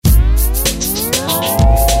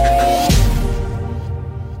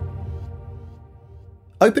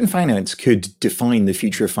Open finance could define the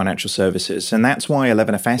future of financial services, and that's why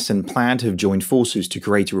 11FS and Plaid have joined forces to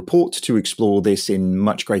create a report to explore this in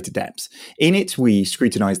much greater depth. In it, we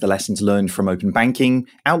scrutinise the lessons learned from open banking,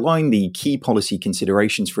 outline the key policy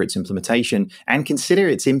considerations for its implementation, and consider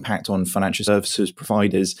its impact on financial services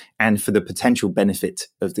providers and for the potential benefit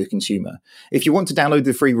of the consumer. If you want to download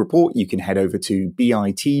the free report, you can head over to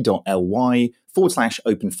bit.ly/Open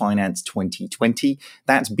Finance 2020.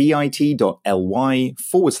 That's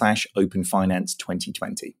bit.ly/Open Finance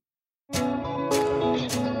 2020.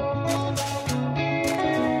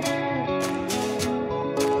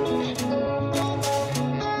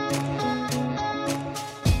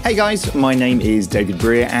 Hey guys, my name is David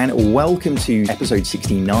Breer and welcome to episode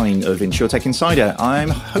 69 of InsurTech Insider. I'm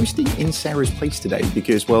hosting in Sarah's place today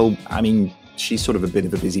because, she's sort of a bit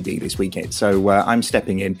of a busy bee this weekend, so I'm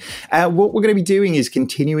stepping in. What we're going to be doing is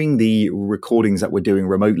continuing the recordings that we're doing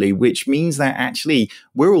remotely, which means that actually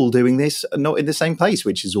we're all doing this not in the same place,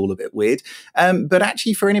 which is all a bit weird. But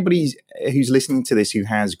actually, for anybody who's listening to this who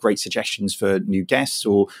has great suggestions for new guests,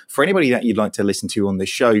 or for anybody that you'd like to listen to on this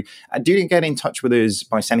show, do get in touch with us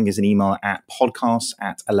by sending us an email at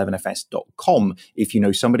podcasts@11fs.com if you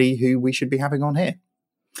know somebody who we should be having on here.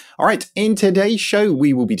 All right, in today's show,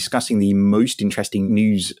 we will be discussing the most interesting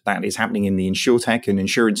news that is happening in the insurtech and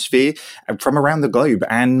insurance sphere from around the globe,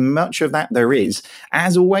 and much of that there is.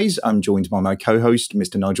 As always, I'm joined by my co-host,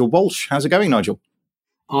 Mr. Nigel Walsh. How's it going, Nigel?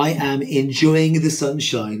 I am enjoying the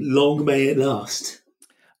sunshine. Long may it last.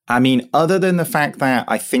 Other than the fact that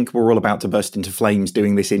I think we're all about to burst into flames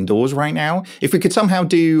doing this indoors right now, if we could somehow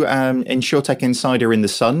do InsurTech Insider in the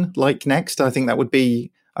sun, like next, I think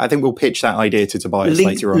we'll pitch that idea to Tobias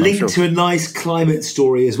later on. Linked to a nice climate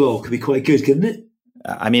story as well. Could be quite good, couldn't it?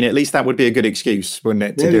 At least that would be a good excuse, wouldn't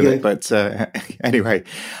it, to do it? But anyway.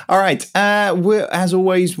 All right. As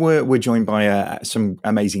always, we're joined by some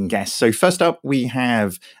amazing guests. So first up, we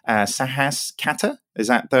have Sahas Kata. Is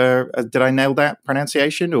that did I nail that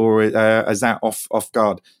pronunciation, or is that off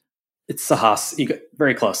guard? It's Sahas. You got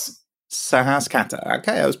very close. Sahas Kata.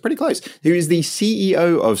 Okay, that was pretty close. Who is the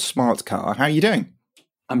CEO of SmartCar. How are you doing?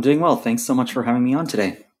 I'm doing well. Thanks so much for having me on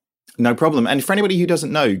today. No problem. And for anybody who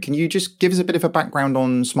doesn't know, can you just give us a bit of a background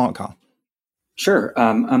on SmartCar? Sure.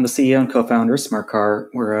 I'm the CEO and co-founder of SmartCar.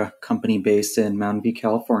 We're a company based in Mountain View,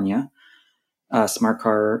 California.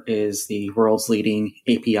 SmartCar is the world's leading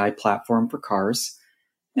API platform for cars.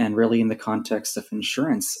 And really in the context of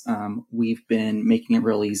insurance, we've been making it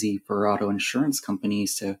real easy for auto insurance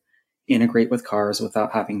companies to integrate with cars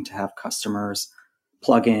without having to have customers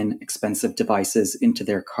plug in expensive devices into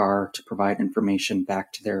their car to provide information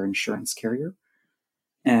back to their insurance carrier.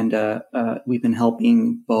 And we've been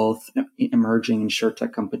helping both emerging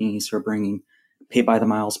insurtech companies who are bringing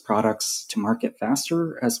pay-by-the-miles products to market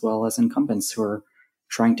faster, as well as incumbents who are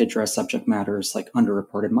trying to address subject matters like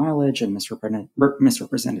underreported mileage and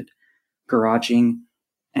misrepresented garaging.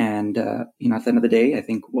 And at the end of the day, I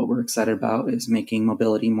think what we're excited about is making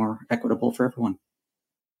mobility more equitable for everyone.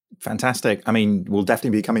 Fantastic. We'll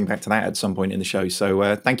definitely be coming back to that at some point in the show.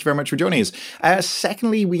 So thank you very much for joining us.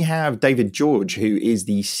 Secondly, we have David George, who is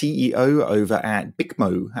the CEO over at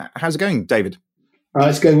Bicmo. How's it going, David?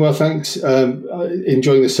 It's going well, thanks.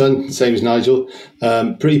 Enjoying the sun, same as Nigel.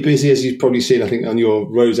 Pretty busy, as you've probably seen, I think, on your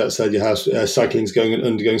roads outside your house. Cycling's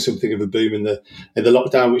undergoing something of a boom in the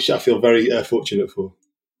lockdown, which I feel very fortunate for.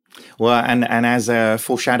 Well, and as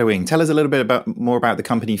foreshadowing, tell us a little bit more about the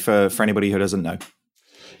company for anybody who doesn't know.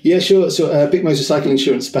 Yeah, sure. So Bicmo is a cycle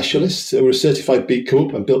insurance specialist. We're a certified Beat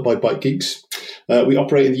Co-op and built by Bike Geeks. We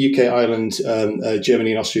operate in the UK, Ireland, Germany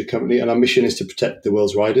and Austria currently, and our mission is to protect the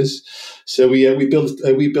world's riders. So we build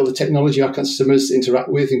the technology our customers interact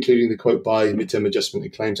with, including the quote buy, midterm adjustment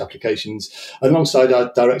and claims applications. Alongside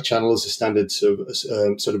our direct channels, the standard sort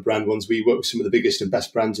of brand ones, we work with some of the biggest and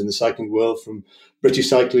best brands in the cycling world, from British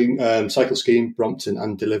Cycling, Cycle Scheme, Brompton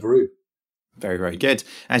and Deliveroo. Very, very good.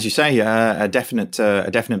 As you say, a definite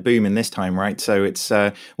boom in this time, right? So it's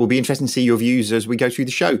will be interesting to see your views as we go through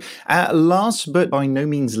the show. Last but by no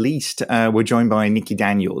means least, we're joined by Nikki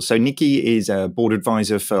Daniels. So Nikki is a board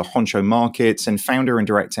advisor for Honcho Markets and founder and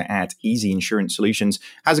director at Easy Insurance Solutions.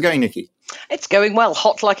 How's it going, Nikki? It's going well.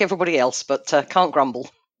 Hot like everybody else, but can't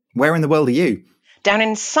grumble. Where in the world are you? Down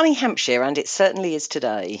in sunny Hampshire, and it certainly is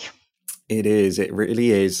today. It is. It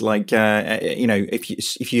really is. Like,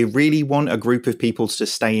 if you really want a group of people to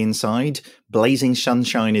stay inside, blazing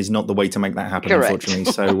sunshine is not the way to make that happen, Correct.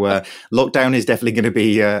 Unfortunately. So lockdown is definitely going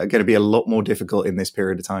to be a lot more difficult in this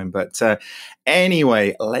period of time. But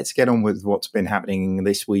anyway, let's get on with what's been happening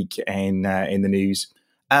this week in the news.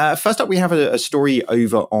 First up, we have a story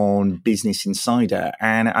over on Business Insider.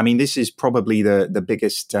 And I mean, this is probably the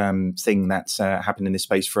biggest thing that's happened in this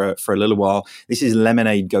space for a little while. This is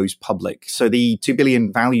Lemonade goes public. So the $2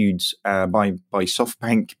 billion valued by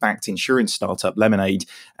SoftBank-backed insurance startup Lemonade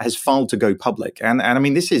has filed to go public. And I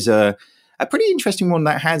mean, this is a pretty interesting one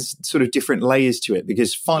that has sort of different layers to it,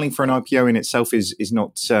 because filing for an IPO in itself is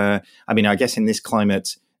not, I mean, I guess in this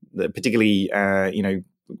climate, particularly,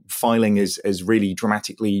 filing is really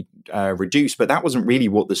dramatically reduced, but that wasn't really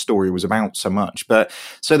what the story was about so much. But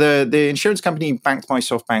so the insurance company backed by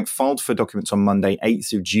SoftBank filed for documents on Monday,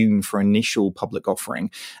 8th of June, for initial public offering.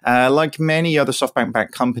 Like many other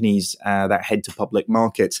SoftBank-backed companies that head to public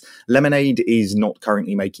markets, Lemonade is not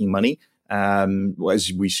currently making money.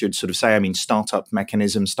 As we should sort of say, I mean, startup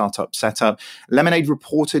mechanism, startup setup. Lemonade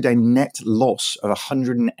reported a net loss of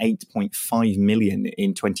 $108.5 million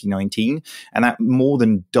in 2019, and that more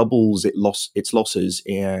than doubles its losses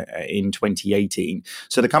in 2018.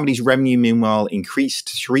 So the company's revenue, meanwhile, increased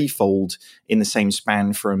threefold in the same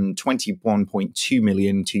span, from 21.2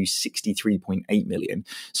 million to 63.8 million.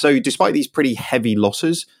 So despite these pretty heavy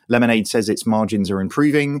losses, Lemonade says its margins are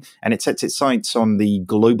improving, and it sets its sights on the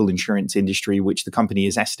global insurance industry, which the company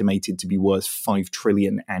is estimated to be worth $5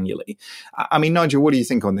 trillion annually. I mean, Nigel, what do you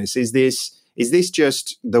think on this? Is this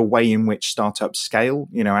just the way in which startups scale?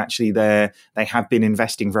 You know, actually they have been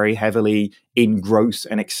investing very heavily in growth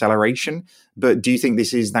and acceleration, but do you think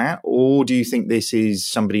this is that, or do you think this is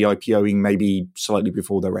somebody IPOing maybe slightly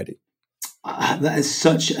before they're ready? That is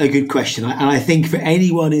such a good question. And I think for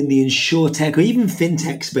anyone in the insurtech or even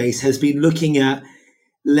fintech space has been looking at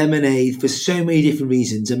Lemonade for so many different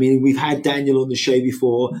reasons. I mean, we've had Daniel on the show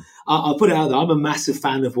before. I'll put it out there. I'm a massive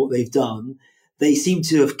fan of what they've done. They seem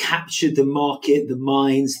to have captured the market, the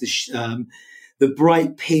minds, the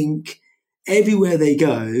bright pink. Everywhere they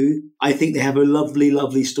go, I think they have a lovely,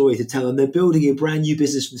 lovely story to tell. And they're building a brand new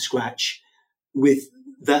business from scratch with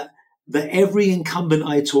that every incumbent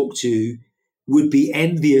I talk to would be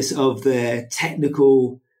envious of their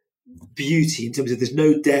technical beauty in terms of there's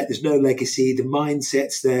no debt, there's no legacy, the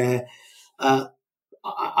mindset's there.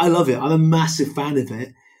 I love it. I'm a massive fan of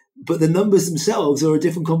it. But the numbers themselves are a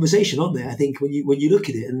different conversation, aren't they? I think when you look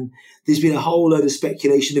at it, and there's been a whole load of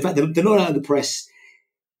speculation. In fact, they're not out of the press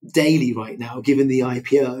daily right now, given the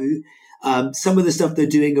IPO. Some of the stuff they're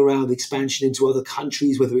doing around expansion into other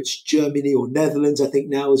countries, whether it's Germany or Netherlands, I think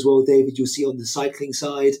now as well, David, you'll see on the cycling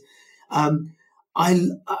side.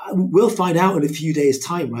 We'll find out in a few days'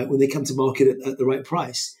 time, right, when they come to market at the right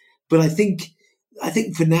price. But I think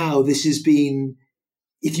for now, this has been,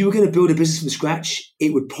 if you were going to build a business from scratch,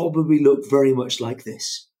 it would probably look very much like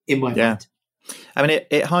this, in my mind. I mean,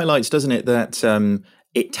 it highlights, doesn't it, that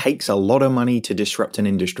it takes a lot of money to disrupt an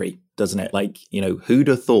industry, doesn't it? Like, you know, who'd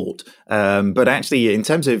have thought? But actually, in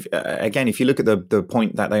terms of, again, if you look at the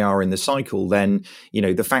point that they are in the cycle, then, you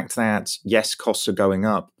know, the fact that, yes, costs are going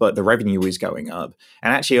up, but the revenue is going up.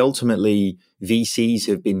 And actually, ultimately, VCs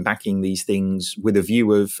have been backing these things with a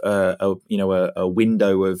view of, a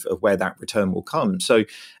window of where that return will come. So,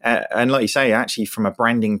 and like you say, actually, from a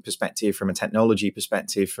branding perspective, from a technology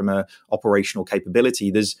perspective, from a operational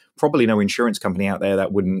capability, there's probably no insurance company out there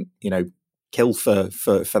that wouldn't, you know, kill for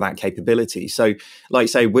that capability. So, like I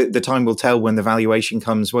say, the time will tell when the valuation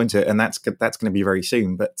comes, won't it? And that's going to be very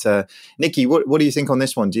soon. But Nikki, what do you think on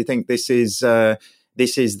this one? Do you think this is the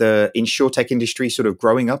insurtech industry sort of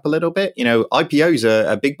growing up a little bit? You know, IPOs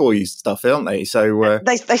are big boys stuff, aren't they? So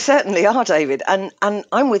they certainly are, David. And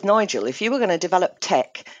I'm with Nigel. If you were going to develop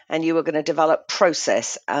tech and you were going to develop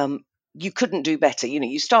process, you couldn't do better. You know,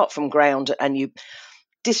 you start from ground and you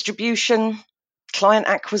distribution, client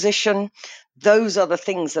acquisition. Those are the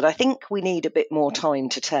things that I think we need a bit more time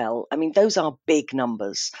to tell. I mean, those are big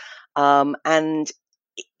numbers. And,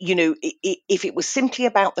 you know, if it was simply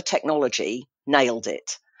about the technology, nailed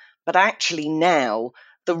it. But actually now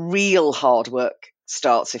the real hard work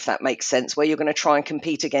starts, if that makes sense, where you're going to try and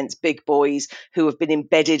compete against big boys who have been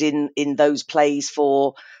embedded in those plays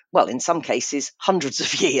for, well, in some cases, hundreds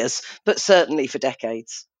of years, but certainly for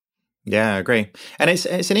decades. Yeah, I agree. And it's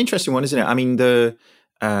an interesting one, isn't it? I mean,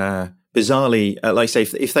 bizarrely, like I say,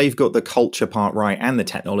 if they've got the culture part right and the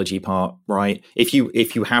technology part right, if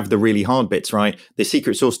you have the really hard bits right, the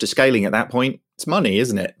secret sauce to scaling at that point, it's money,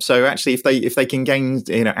 isn't it? So actually, if they can gain,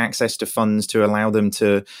 you know, access to funds to allow them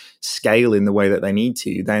to scale in the way that they need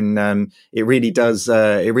to, then it really does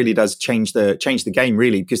change the game,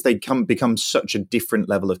 really, because they become such a different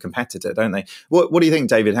level of competitor, don't they? What do you think,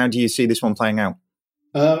 David? How do you see this one playing out?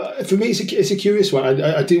 For me, it's a curious one.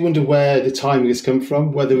 I do wonder where the timing has come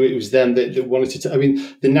from, whether it was them that wanted to. I mean,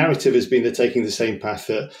 the narrative has been they're taking the same path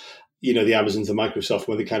that the Amazons, the Microsoft,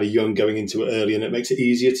 when they're kind of young, going into it early, and it makes it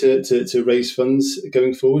easier to raise funds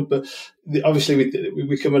going forward. But obviously,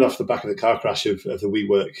 we're coming off the back of the car crash of the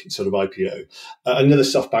WeWork sort of IPO, another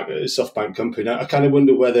SoftBank company. Now, I kind of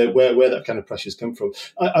wonder where that kind of pressures come from.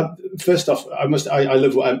 First off, I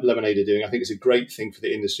love what Lemonade are doing. I think it's a great thing for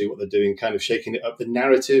the industry, what they're doing, kind of shaking it up, the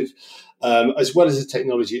narrative. As well as the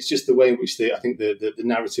technology, it's just the way in which I think the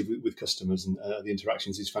narrative with customers and the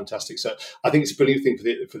interactions is fantastic. So I think it's a brilliant thing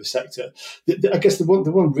for the sector. I guess the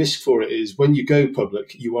one risk for it is when you go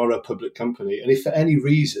public, you are a public company, and if for any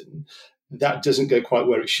reason that doesn't go quite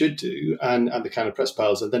where it should do, and the kind of press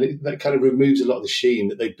piles, and then that kind of removes a lot of the sheen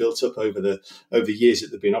that they've built up over the years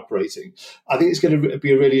that they've been operating. I think it's going to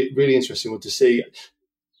be a really, really interesting one to see.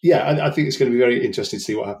 Yeah, I think it's going to be very interesting to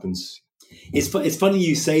see what happens. It's funny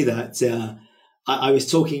you say that. I was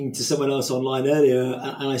talking to someone else online earlier,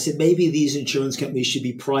 and I said maybe these insurance companies should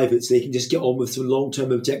be private so they can just get on with some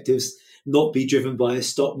long-term objectives, not be driven by a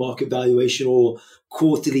stock market valuation or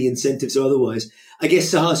quarterly incentives or otherwise. I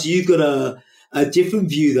guess, Sahas, you've got a different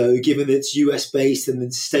view, though, given it's US-based and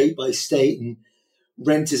then state by state and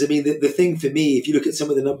renters. I mean, the thing for me, if you look at some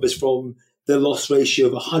of the numbers from the loss ratio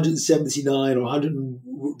of 179 or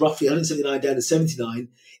roughly 179 down to 79,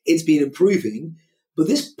 it's been improving. But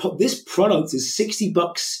this product is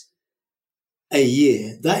 $60 a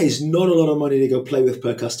year. That is not a lot of money to go play with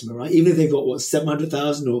per customer, right? Even if they've got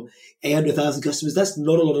 700,000 or 800,000 customers, that's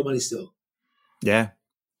not a lot of money still. Yeah,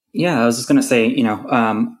 I was just going to say,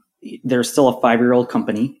 they're still a 5-year-old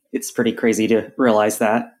company. It's pretty crazy to realize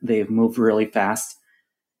that they've moved really fast.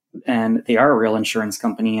 And they are a real insurance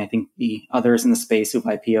company. I think the others in the space who've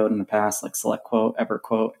IPO'd in the past, like SelectQuote,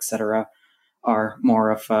 EverQuote, et cetera, are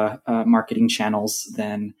more of marketing channels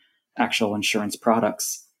than actual insurance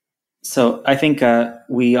products. So I think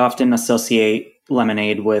we often associate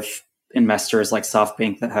Lemonade with investors like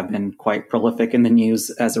SoftBank that have been quite prolific in the news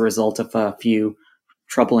as a result of a few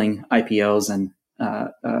troubling IPOs and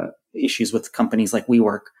issues with companies like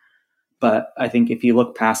WeWork. But I think if you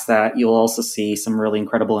look past that, you'll also see some really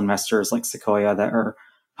incredible investors like Sequoia that are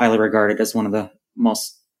highly regarded as one of the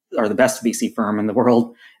the best VC firm in the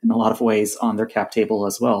world in a lot of ways on their cap table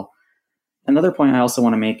as well. Another point I also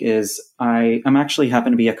want to make is I'm actually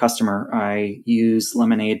happen to be a customer. I use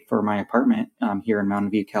Lemonade for my apartment here in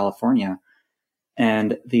Mountain View, California.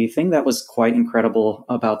 And the thing that was quite incredible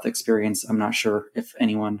about the experience, I'm not sure if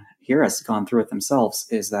anyone here has gone through it themselves,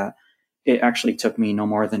 is that it actually took me no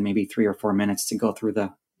more than maybe 3 or 4 minutes to go through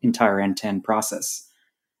the entire end-to-end process.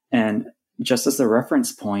 And just as a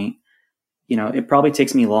reference point, it probably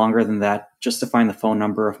takes me longer than that just to find the phone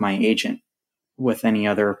number of my agent with any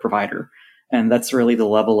other provider. And that's really the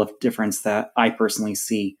level of difference that I personally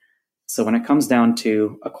see. So when it comes down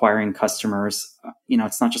to acquiring customers,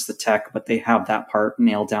 it's not just the tech, but they have that part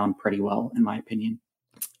nailed down pretty well, in my opinion.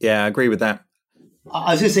 Yeah, I agree with that.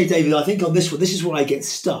 I was going to say, David, I think on this one, this is where I get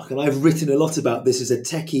stuck. And I've written a lot about this as a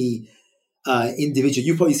techie individual.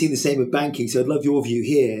 You've probably seen the same with banking, so I'd love your view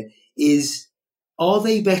here. Are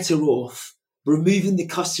they better off removing the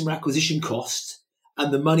customer acquisition cost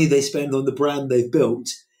and the money they spend on the brand they've built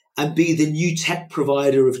and be the new tech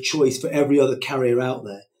provider of choice for every other carrier out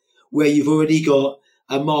there, where you've already got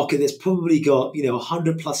a market that's probably got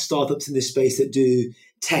 100 plus startups in this space that do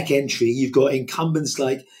tech entry? You've got incumbents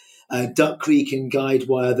like Duck Creek and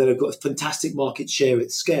Guidewire that have got fantastic market share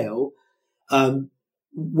at scale.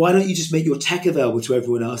 Why don't you just make your tech available to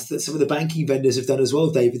everyone else that some of the banking vendors have done as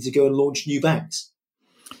well, David, to go and launch new banks?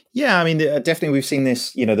 Yeah, I mean, definitely we've seen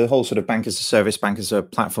this, the whole sort of bank as a service, bank as a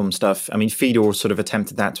platform stuff. I mean, Fedor sort of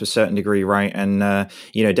attempted that to a certain degree, right? And,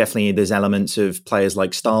 definitely there's elements of players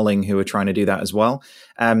like Starling who are trying to do that as well.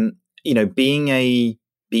 Being a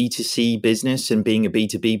B2C business and being a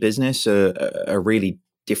B2B business are really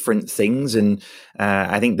different things. And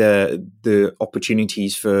I think the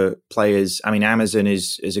opportunities for players, I mean, Amazon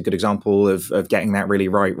is a good example of getting that really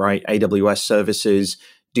right? AWS services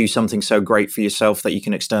do something so great for yourself that you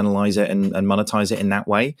can externalize it and monetize it in that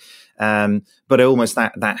way. But almost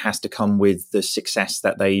that has to come with the success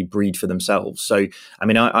that they breed for themselves. So, I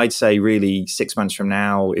mean, I'd say really 6 months from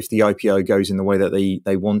now, if the IPO goes in the way that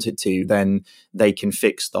they want it to, then they can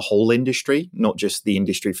fix the whole industry, not just the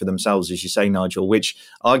industry for themselves, as you say, Nigel, which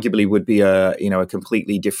arguably would be a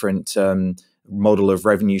completely different model of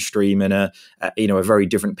revenue stream and a very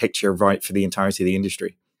different picture, right, for the entirety of the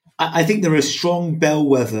industry. I think they're a strong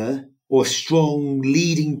bellwether or strong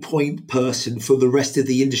leading point person for the rest of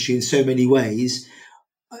the industry in so many ways.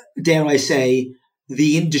 Dare I say,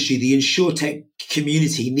 the industry, the insurtech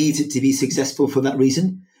community needs it to be successful for that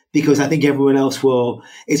reason, because I think everyone else will,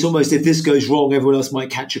 it's almost if this goes wrong, everyone else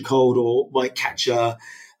might catch a cold or might catch a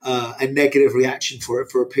a negative reaction for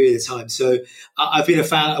it for a period of time. So I've been a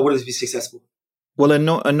fan. I wanted to be successful. Well,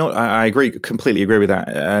 I agree, completely agree with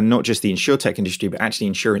that. Not just the insurtech industry, but actually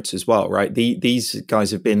insurance as well, right? These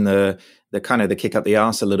guys have been the kind of the kick up the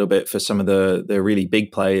arse a little bit for some of the really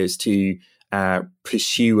big players to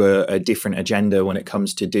pursue a different agenda when it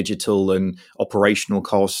comes to digital and operational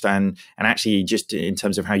cost and actually just in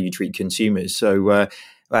terms of how you treat consumers. So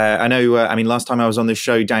I know, last time I was on this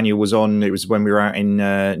show, Daniel was on, it was when we were out in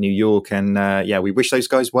New York. And we wish those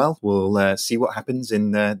guys well. We'll see what happens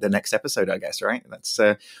in the next episode, I guess, right? That's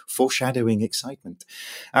foreshadowing excitement.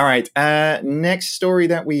 All right. Next story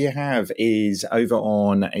that we have is over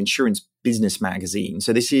on Insurance Business Magazine.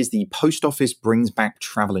 So this is the Post Office brings back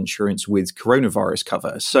travel insurance with coronavirus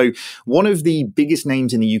cover. So one of the biggest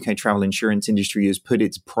names in the UK travel insurance industry has put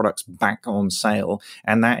its products back on sale,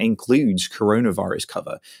 and that includes coronavirus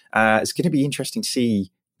cover. It's going to be interesting to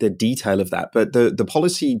see the detail of that, but the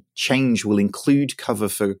policy change will include cover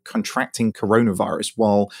for contracting coronavirus,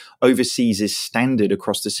 while overseas is standard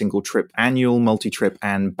across the single trip, annual, multi-trip,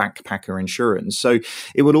 and backpacker insurance. So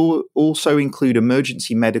it would also include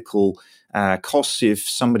emergency medical costs if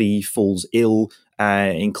somebody falls ill,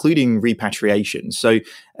 including repatriation. So,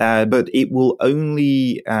 but it will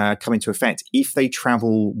only come into effect if they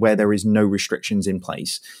travel where there is no restrictions in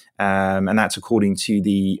place. And that's according to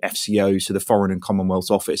the FCO, so the Foreign and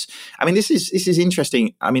Commonwealth Office. I mean, this is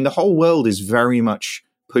interesting. I mean, the whole world is very much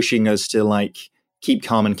pushing us to keep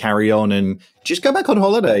calm and carry on and just go back on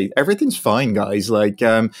holiday. Everything's fine, guys.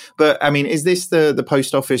 But I mean, is this the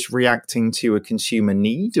Post Office reacting to a consumer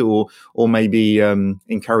need, or maybe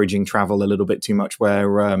encouraging travel a little bit too much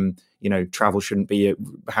where, travel shouldn't be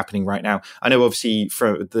happening right now? I know obviously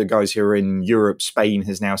for the guys who are in Europe, Spain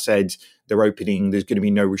has now said they're opening, there's going to be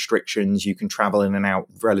no restrictions. You can travel in and out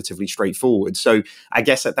relatively straightforward. So I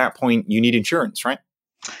guess at that point you need insurance, right?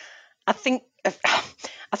 I think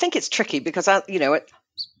it's tricky because,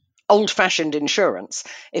 old-fashioned insurance,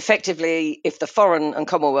 effectively, if the Foreign and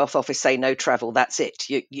Commonwealth Office say no travel, that's it.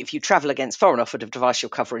 If you travel against foreign offered of device, your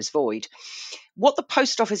cover is void. What the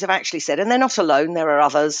Post Office have actually said, and they're not alone, there are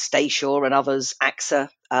others, Stayshore and others, AXA,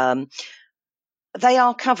 they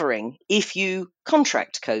are covering if you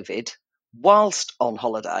contract COVID whilst on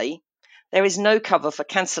holiday. There is no cover for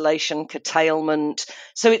cancellation, curtailment.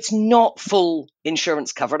 So it's not full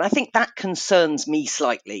insurance cover. And I think that concerns me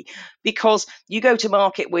slightly, because you go to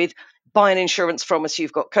market with buy an insurance from us,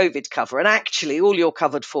 you've got COVID cover. And actually all you're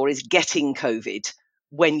covered for is getting COVID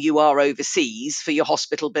when you are overseas for your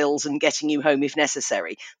hospital bills and getting you home if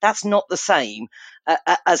necessary. That's not the same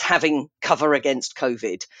as having cover against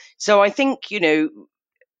COVID. So I think,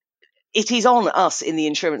 it is on us in the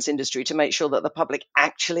insurance industry to make sure that the public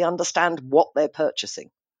actually understand what they're purchasing.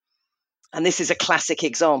 And this is a classic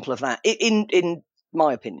example of that, in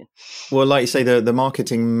my opinion. Well, like you say, the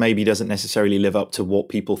marketing maybe doesn't necessarily live up to what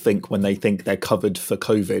people think when they think they're covered for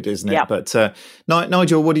COVID, isn't it? Yeah. But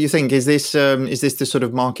Nigel, what do you think? Is this the sort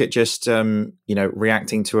of market just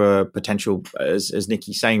reacting to a potential, as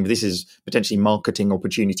Nikki's saying, this is potentially marketing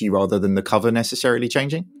opportunity rather than the cover necessarily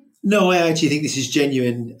changing? No, I actually think this is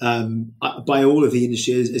genuine by all of the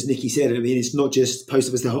industry, as Nikki said. I mean, it's not just Post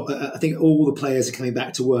Office. I think all the players are coming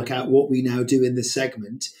back to work out what we now do in this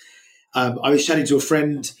segment. I was chatting to a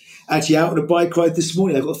friend actually out on a bike ride this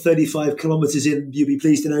morning. I got 35 kilometres in, you'll be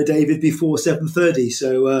pleased to know, David, before 7:30.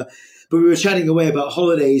 So, but we were chatting away about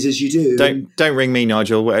holidays, as you do. Don't ring me,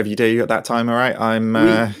 Nigel, whatever you do at that time, all right?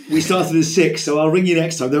 We started at 6, so I'll ring you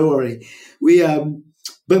next time, don't worry.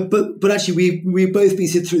 But actually, we've both been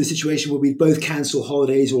through the situation where we both cancel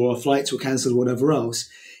holidays or our flights were cancelled or whatever else.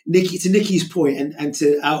 To Nikki's point and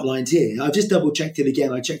to outlined here, I've just double checked it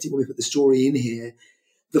again. I checked it when we put the story in here.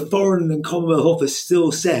 The Foreign and Commonwealth Office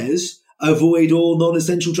still says avoid all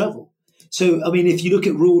non-essential travel. So, I mean, if you look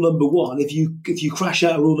at rule number 1, if you crash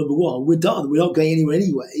out of rule number 1, we're done. We're not going anywhere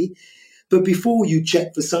anyway. But before you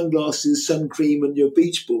check for sunglasses, sun cream, and your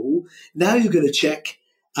beach ball, now you're going to check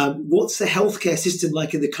what's the healthcare system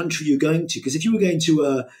like in the country you're going to? Because if you were going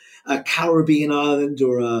to a Caribbean island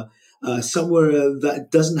or somewhere that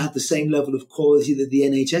doesn't have the same level of quality that the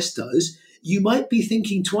NHS does, you might be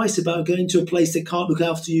thinking twice about going to a place that can't look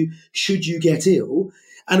after you should you get ill.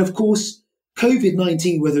 And of course,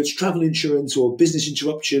 COVID-19, whether it's travel insurance or business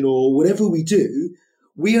interruption or whatever we do,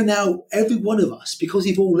 we are now, every one of us, because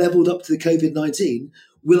we've all leveled up to the COVID-19,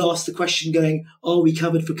 will ask the question going, are we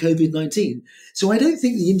covered for COVID-19? So I don't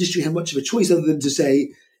think the industry had much of a choice other than to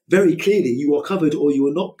say very clearly you are covered or you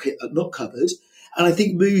are not covered. And I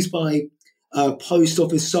think moves by Post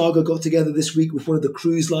Office, Saga got together this week with one of the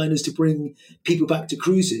cruise liners to bring people back to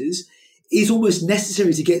cruises is almost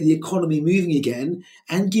necessary to get the economy moving again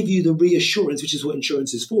and give you the reassurance, which is what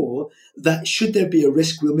insurance is for, that should there be a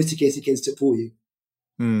risk, we'll mitigate against it for you.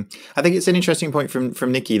 I think it's an interesting point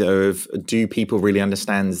from Nikki, though, of do people really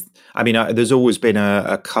understand? I mean, there's always been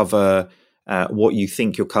a cover, what you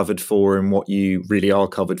think you're covered for and what you really are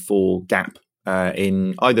covered for gap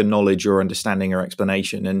in either knowledge or understanding or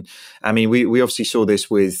explanation. And I mean, we obviously saw this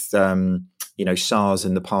with SARS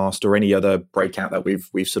in the past, or any other breakout that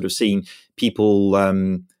we've sort of seen. People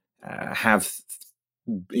have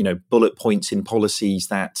bullet points in policies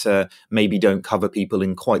that maybe don't cover people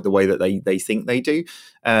in quite the way that they think they do.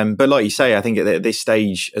 But like you say, I think at this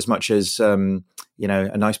stage, as much as a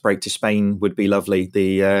nice break to Spain would be lovely,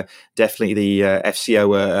 definitely the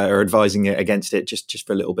FCO are advising it against it just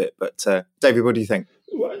for a little bit. But David, what do you think?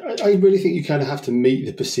 I really think you kind of have to meet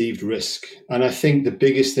the perceived risk. And I think the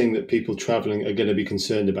biggest thing that people traveling are going to be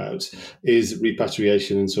concerned about is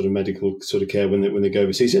repatriation and sort of medical sort of care when they go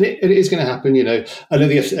overseas. And it is going to happen. I know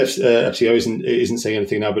the FCO isn't saying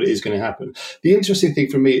anything now, but it is going to happen. The interesting thing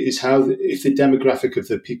for me is how, if the demographic of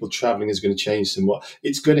the people traveling is going to change somewhat,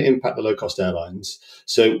 it's going to impact the low-cost airlines.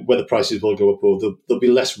 So whether prices will go up or there'll be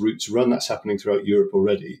less routes run. That's happening throughout Europe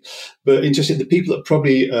already. But interesting, the people that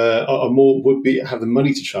probably have the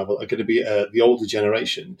money to travel are going to be the older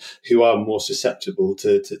generation who are more susceptible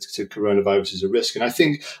to coronavirus as a risk. And I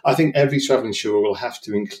think every travel insurer will have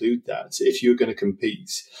to include that if you're going to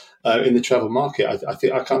compete in the travel market.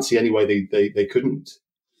 I can't see any way they couldn't.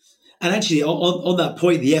 And actually, on that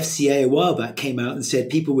point, the FCA a while back came out and said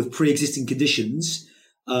people with pre-existing conditions,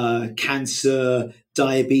 cancer,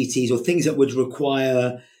 diabetes, or things that would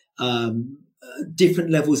require different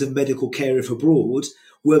levels of medical care if abroad,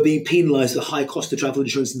 were being penalised with a high cost of travel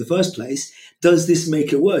insurance in the first place. Does this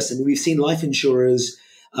make it worse? And we've seen life insurers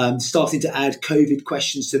starting to add COVID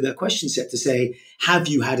questions to their question set to say, have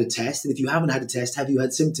you had a test? And if you haven't had a test, have you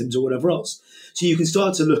had symptoms or whatever else? So you can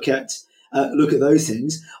start to look at those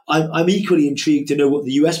things. I'm equally intrigued to know what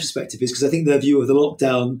the US perspective is, because I think their view of the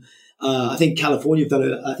lockdown, I think California have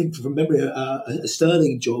done, I think from memory, a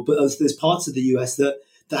sterling job, but there's parts of the US that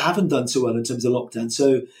haven't done so well in terms of lockdown.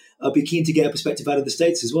 So I'll be keen to get a perspective out of the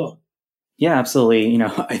States as well. Yeah, absolutely.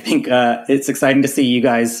 I think it's exciting to see you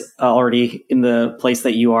guys already in the place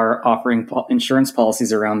that you are offering insurance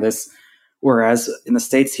policies around this. Whereas in the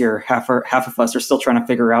States here, half of us are still trying to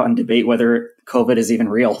figure out and debate whether COVID is even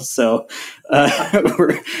real. So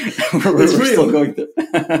we're still going through.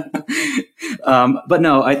 But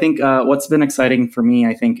no, I think what's been exciting for me,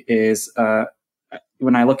 I think, is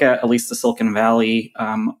when I look at least the Silicon Valley,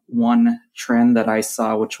 one trend that I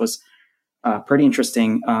saw, which was pretty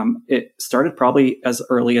interesting, it started probably as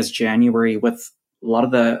early as January with a lot of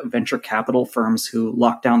the venture capital firms who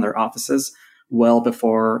locked down their offices well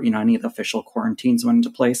before any of the official quarantines went into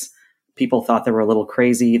place. People thought they were a little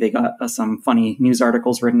crazy. They got some funny news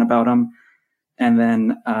articles written about them. And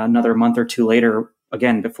then another month or two later,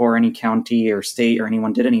 again, before any county or state or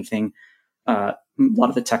anyone did anything, a lot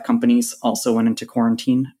of the tech companies also went into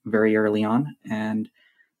quarantine very early on. And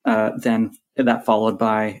then that followed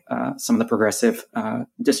by some of the progressive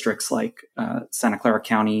districts like Santa Clara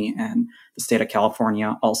County and the state of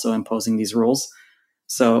California also imposing these rules.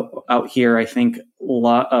 So out here, I think a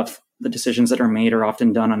lot of the decisions that are made are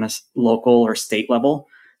often done on a local or state level.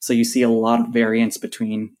 So you see a lot of variance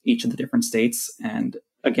between each of the different states. And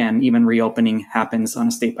again, even reopening happens on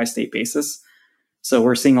a state-by-state basis. So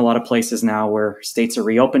we're seeing a lot of places now where states are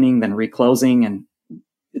reopening, then reclosing, and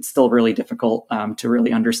it's still really difficult to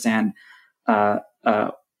really understand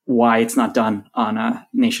why it's not done on a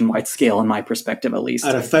nationwide scale, in my perspective, at least.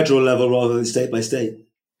 At a federal level rather than state by state.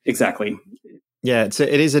 Exactly. Yeah, it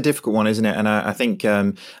is a difficult one, isn't it? And I think,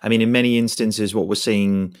 in many instances, what we're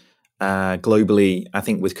seeing globally, I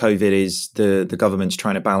think with COVID is the government's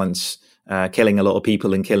trying to balance killing a lot of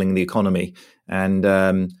people and killing the economy. And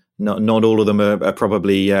not all of them are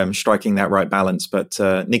probably striking that right balance. But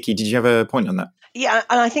Nikki, did you have a point on that? Yeah,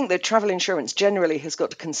 and I think that travel insurance generally has got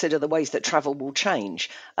to consider the ways that travel will change.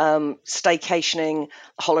 Staycationing,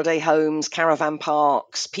 holiday homes, caravan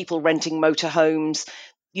parks, people renting motorhomes.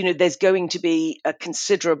 There's going to be a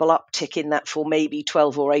considerable uptick in that for maybe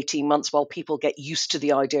 12 or 18 months while people get used to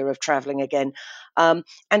the idea of traveling again. And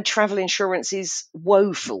travel insurance is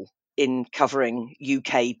woeful in covering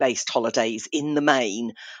UK-based holidays in the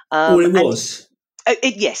main. It was.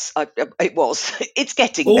 Yes, it was. It's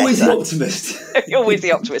getting always better. The optimist. Always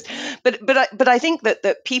the optimist. But I think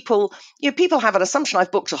that people have an assumption.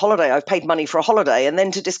 I've booked a holiday. I've paid money for a holiday, and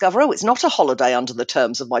then to discover, it's not a holiday under the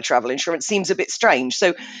terms of my travel insurance seems a bit strange.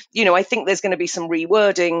 So, I think there's going to be some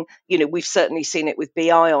rewording. We've certainly seen it with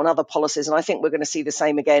BI on other policies, and I think we're going to see the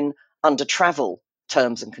same again under travel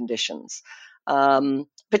terms and conditions,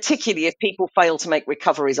 particularly if people fail to make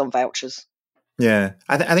recoveries on vouchers. Yeah,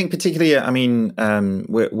 I think particularly, I mean,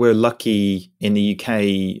 we're lucky in the UK.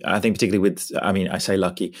 I think particularly with, I mean, I say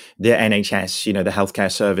lucky, the NHS, the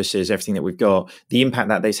healthcare services, everything that we've got, the impact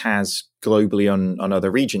that this has globally on other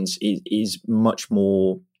regions is much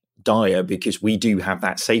more dire because we do have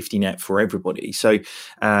that safety net for everybody. So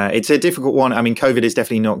it's a difficult one. I mean, COVID is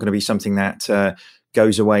definitely not going to be something that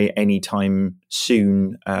goes away anytime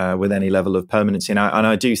soon with any level of permanency. And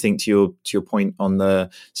I do think to your point on the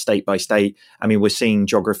state by state, I mean, we're seeing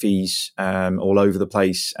geographies all over the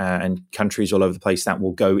place and countries all over the place that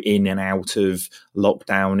will go in and out of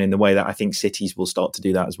lockdown in the way that I think cities will start to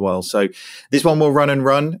do that as well. So this one will run and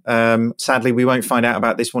run. Sadly, we won't find out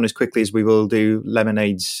about this one as quickly as we will do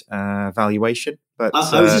Lemonade's valuation. But,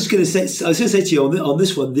 I was just going to say to you on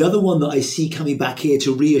this one, the other one that I see coming back here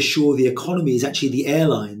to reassure the economy is actually the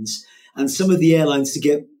airlines. And some of the airlines, to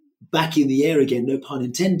get back in the air again, no pun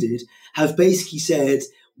intended, have basically said,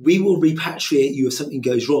 we will repatriate you if something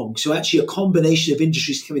goes wrong. So actually a combination of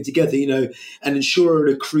industries coming together, an insurer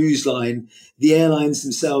and a cruise line, the airlines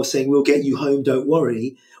themselves saying, we'll get you home, don't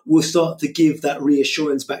worry, will start to give that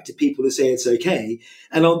reassurance back to people to say it's okay.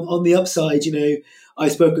 And on the upside,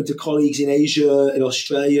 I've spoken to colleagues in Asia, in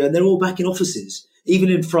Australia, and they're all back in offices, even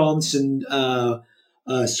in France and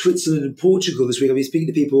Switzerland and Portugal this week. I've been speaking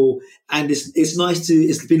to people, and it's nice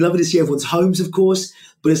it's been lovely to see everyone's homes, of course,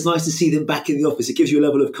 but it's nice to see them back in the office. It gives you a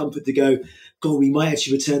level of comfort to go, God, we might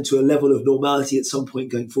actually return to a level of normality at some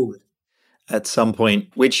point going forward. At some point,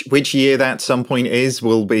 which year that some point is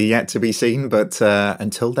will be yet to be seen. But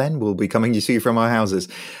until then, we'll be coming to you from our houses.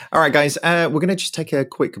 All right, guys, we're going to just take a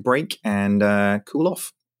quick break and cool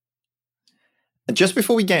off. Just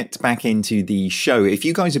before we get back into the show, if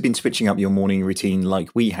you guys have been switching up your morning routine like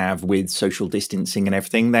we have with social distancing and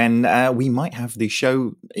everything, then we might have the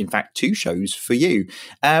show, in fact, 2 shows for you.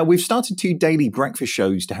 We've started 2 daily breakfast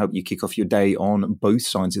shows to help you kick off your day on both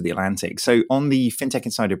sides of the Atlantic. So on the FinTech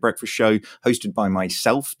Insider Breakfast Show, hosted by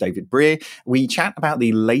myself, David Breer, we chat about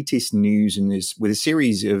the latest news and with a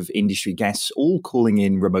series of industry guests, all calling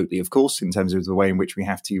in remotely, of course, in terms of the way in which we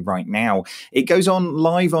have to right now. It goes on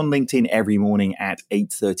live on LinkedIn every morning at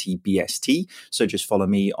 8:30 BST. So just follow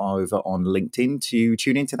me over on LinkedIn to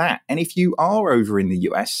tune into that. And if you are over in the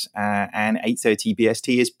US and 8:30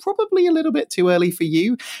 BST is probably a little bit too early for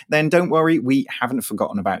you, then don't worry, we haven't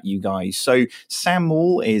forgotten about you guys. So Sam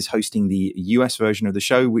Moore is hosting the US version of the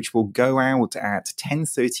show, which will go out at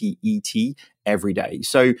 10:30 ET every day.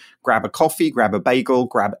 So grab a coffee, grab a bagel,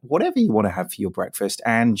 grab whatever you want to have for your breakfast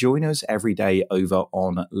and join us every day over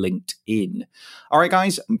on LinkedIn. All right,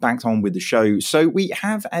 guys, back on with the show. So we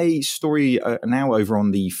have a story now over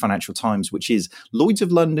on the Financial Times, which is Lloyd's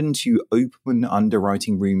of London to open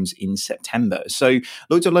underwriting rooms in September. So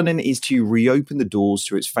Lloyd's of London is to reopen the doors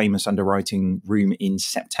to its famous underwriting room in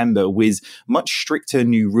September with much stricter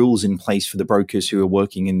new rules in place for the brokers who are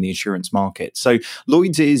working in the insurance market. So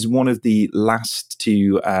Lloyd's is one of the last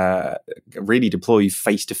to really deploy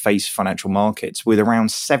face-to-face financial markets, with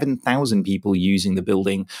around 7,000 people using the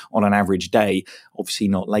building on an average day. Obviously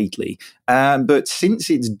not lately. But since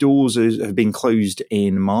its doors have been closed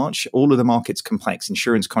in March, all of the market's complex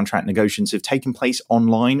insurance contract negotiations have taken place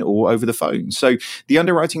online or over the phone. So the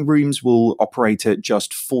underwriting rooms will operate at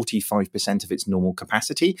just 45% of its normal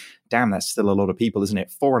capacity. Damn, that's still a lot of people, isn't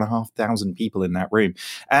it? 4,500 people in that room.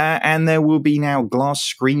 And there will be now glass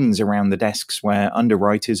screens around the desks where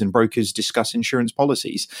underwriters and brokers discuss insurance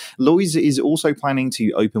policies. Lloyd's is also planning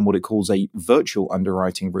to open what it calls a virtual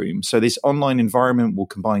underwriting room. So this online environment will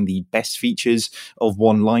combine the best features of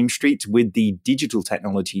One Lime Street with the digital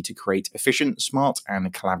technology to create efficient, smart,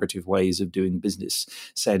 and collaborative ways of doing business,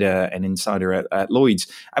 said an insider at Lloyd's.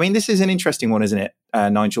 I mean, this is an interesting one, isn't it,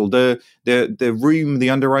 Nigel? The room, the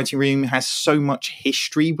underwriting room, has so much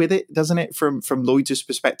history with it, doesn't it, from Lloyd's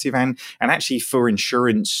perspective, and actually for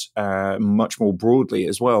insurance much more broadly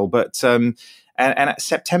as well. But and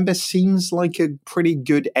September seems like a pretty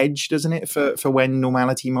good edge, doesn't it, for when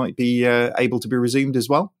normality might be able to be resumed as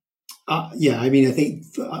well? Yeah, I mean, I think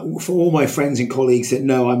for all my friends and colleagues that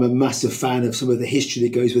know I'm a massive fan of some of the history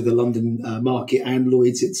that goes with the London market and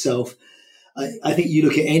Lloyd's itself. I think you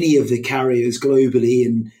look at any of the carriers globally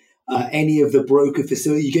and any of the broker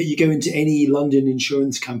facilities, you go into any London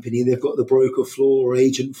insurance company, they've got the broker floor or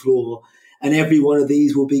agent floor, and every one of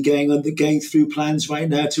these will be going through plans right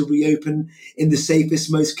now to reopen in the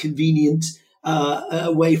safest, most convenient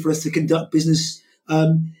way for us to conduct business.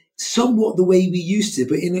 Somewhat the way we used to,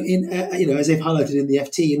 but in as they've highlighted in the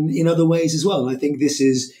FT, in other ways as well. And I think this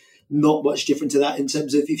is not much different to that in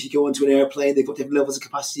terms of if you go onto an airplane, they've got different levels of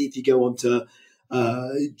capacity. If you go onto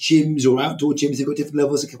gyms or outdoor gyms, they've got different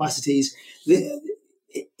levels of capacities.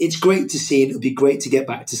 It's great to see, and it would be great to get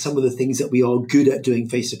back to some of the things that we are good at doing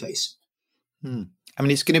face to face. I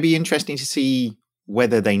mean, it's going to be interesting to see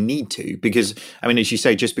whether they need to, because, I mean, as you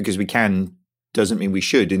say, just because we can doesn't mean we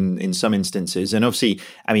should in some instances. And obviously,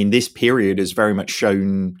 I mean, this period has very much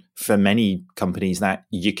shown for many companies that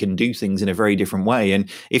you can do things in a very different way. And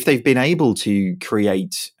if they've been able to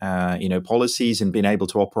create, policies and been able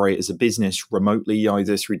to operate as a business remotely,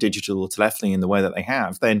 either through digital or telephony in the way that they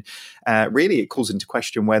have, then really it calls into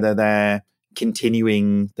question whether they're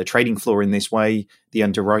continuing the trading floor in this way, the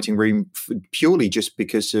underwriting room, purely just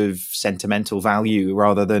because of sentimental value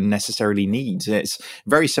rather than necessarily needs. It's a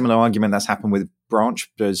very similar argument that's happened with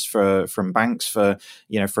branches from banks for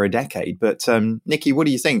a decade. But Nikki, what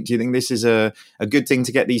do you think? Do you think this is a good thing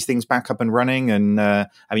to get these things back up and running? And I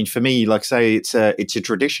mean, for me, like I say, it's a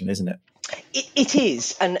tradition, isn't it? It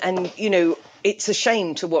is, and it's a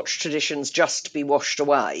shame to watch traditions just be washed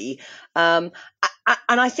away. And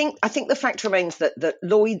I think the fact remains that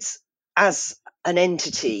Lloyd's as an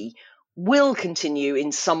entity will continue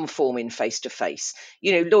in some form in face-to-face.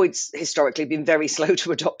 Lloyd's historically been very slow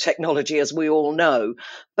to adopt technology, as we all know.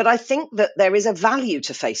 But I think that there is a value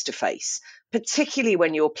to face-to-face, particularly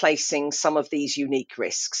when you're placing some of these unique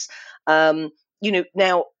risks. Now,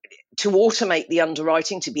 to automate the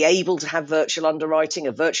underwriting, to be able to have virtual underwriting,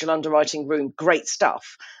 a virtual underwriting room, great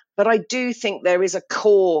stuff. But I do think there is a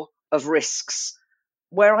core of risks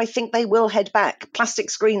where I think they will head back, plastic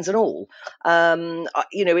screens and all.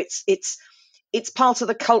 It's part of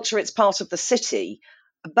the culture, it's part of the city.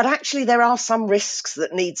 But actually, there are some risks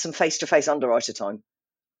that need some face-to-face underwriter time.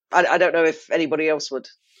 I don't know if anybody else would.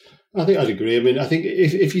 I think I'd agree. I mean, I think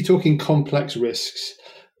if you're talking complex risks,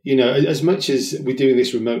 as much as we're doing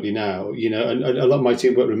this remotely now, and a lot of my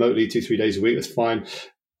team work remotely 2-3 days a week, that's fine.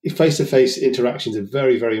 Face-to-face interactions are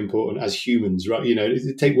very, very important as humans, right?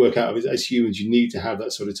 To take work out of it, as humans, you need to have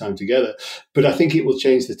that sort of time together. But I think it will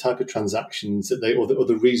change the type of transactions that or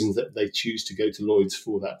the reasons that they choose to go to Lloyd's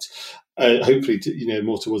for that. Hopefully,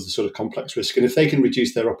 more towards the sort of complex risk. And if they can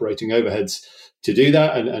reduce their operating overheads to do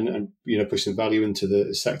that and push some value into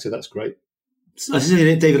the sector, that's great. I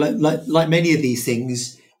think, David, like many of these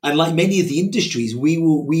things, and like many of the industries,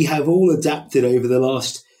 we have all adapted over the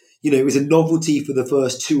last. It was a novelty for the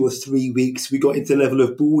first 2 or 3 weeks. We got into the level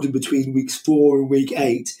of boredom between weeks 4 and week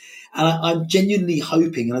 8. And I'm genuinely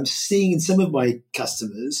hoping, and I'm seeing in some of my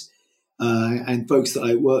customers and folks that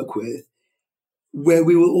I work with, where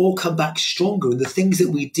we will all come back stronger. And the things that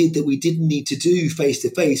we did that we didn't need to do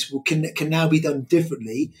face-to-face can now be done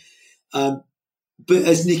differently. But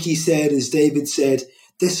as Nikki said, as David said,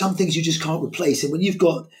 there's some things you just can't replace. And when you've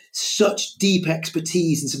got such deep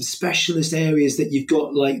expertise in some specialist areas that you've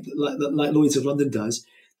got, like Lloyd's of London does,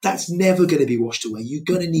 that's never going to be washed away. You're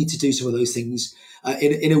going to need to do some of those things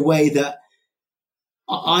in a way that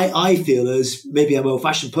I feel, as maybe I'm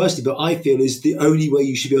old-fashioned personally, but I feel is the only way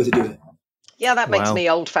you should be able to do it. Yeah, that makes me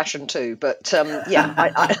old-fashioned too. But I'm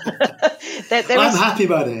happy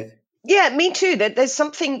about it. Yeah, me too. There's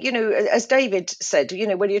something, as David said,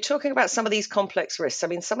 when you're talking about some of these complex risks, I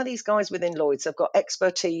mean, some of these guys within Lloyd's have got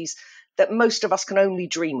expertise that most of us can only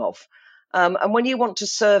dream of. And when you want to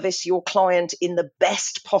service your client in the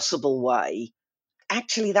best possible way,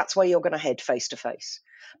 actually, that's where you're going to head face to face.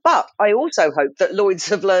 But I also hope that Lloyd's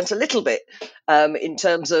have learned a little bit in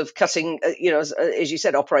terms of cutting, as you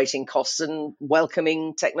said, operating costs and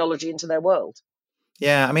welcoming technology into their world.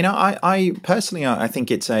 Yeah, I mean, I personally, I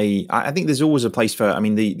think I think there's always a place for, I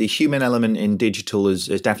mean, the human element in digital has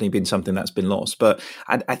definitely been something that's been lost. But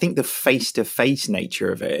I think the face-to-face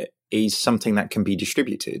nature of it is something that can be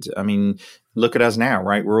distributed. I mean, look at us now,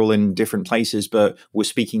 right? We're all in different places, but we're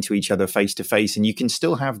speaking to each other face to face, and you can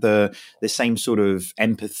still have the same sort of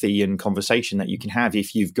empathy and conversation that you can have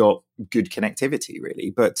if you've got good connectivity,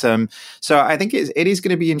 really. But so I think it is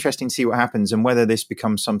going to be interesting to see what happens and whether this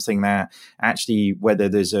becomes something that actually, whether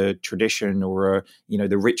there's a tradition or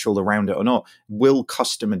the ritual around it or not, will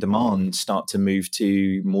customer demand start to move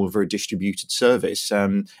to more of a distributed service?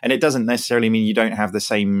 And it doesn't necessarily mean you don't have the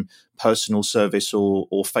same personal service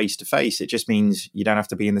or face to face. It just means you don't have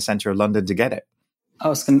to be in the center of London to get it. I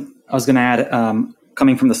was going to add,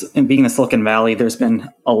 coming from being in the Silicon Valley, there's been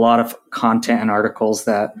a lot of content and articles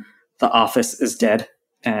that the office is dead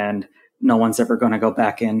and no one's ever going to go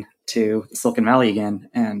back into Silicon Valley again.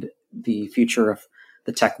 And the future of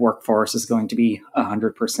the tech workforce is going to be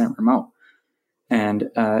 100% remote. And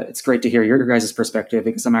it's great to hear your guys' perspective,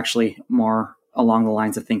 because I'm actually more along the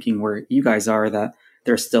lines of thinking where you guys are, that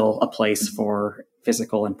there's still a place for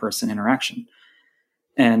physical in-person interaction.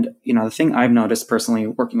 And, the thing I've noticed personally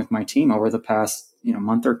working with my team over the past,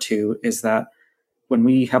 month or two is that when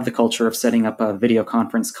we have the culture of setting up a video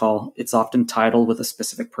conference call, it's often titled with a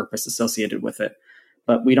specific purpose associated with it.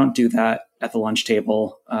 But we don't do that at the lunch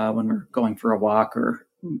table when we're going for a walk or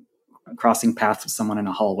crossing paths with someone in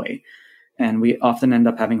a hallway. And we often end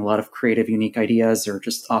up having a lot of creative, unique ideas or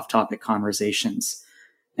just off-topic conversations.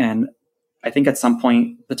 And I think at some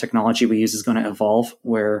point, the technology we use is going to evolve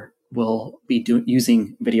where we'll be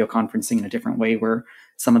using video conferencing in a different way where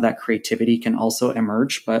some of that creativity can also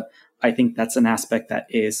emerge. But I think that's an aspect that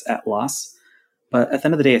is at loss. But at the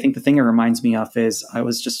end of the day, I think the thing it reminds me of is I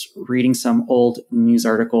was just reading some old news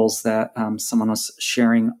articles that someone was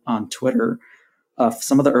sharing on Twitter of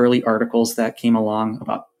some of the early articles that came along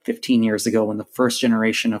about 15 years ago when the first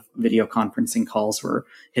generation of video conferencing calls were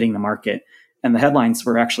hitting the market. And the headlines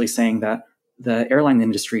were actually saying that the airline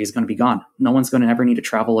industry is going to be gone. No one's going to ever need to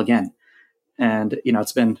travel again. And,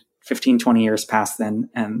 it's been 15, 20 years past then,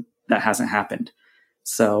 and that hasn't happened.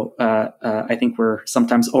 So I think we're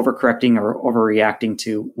sometimes overcorrecting or overreacting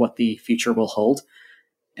to what the future will hold.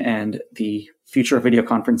 And the future of video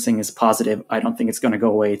conferencing is positive. I don't think it's going to go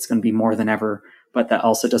away. It's going to be more than ever. But that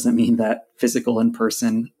also doesn't mean that physical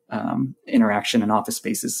in-person interaction and office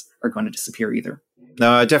spaces are going to disappear either. No,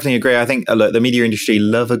 I definitely agree. I think look, the media industry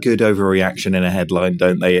love a good overreaction in a headline,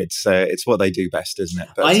 don't they? It's what they do best, isn't it?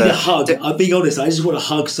 But, I need a hug. I'm being honest. I just want to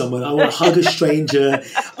hug someone. I want to hug a stranger.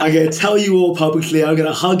 I'm going to tell you all publicly. I'm going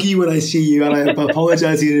to hug you when I see you, and I'm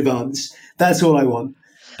apologizing in advance. That's all I want.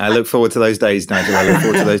 I look forward to those days, Nigel. I look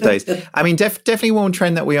forward to those days. I mean, definitely one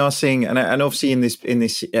trend that we are seeing, and obviously in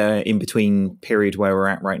this in between period where we're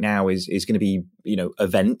at right now is going to be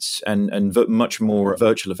events and much more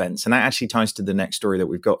virtual events, and that actually ties to the next story that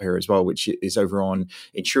we've got here as well, which is over on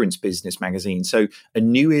Insurance Business Magazine. So a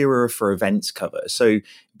new era for events cover. So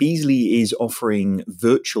Beazley is offering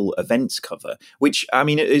virtual events cover, which I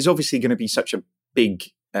mean is obviously going to be such a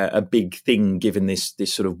big thing given this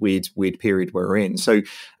sort of weird period we're in. So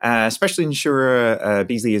special insurer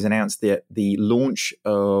Beazley has announced the launch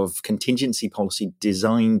of contingency policy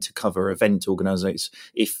designed to cover event organisers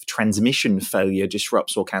if transmission failure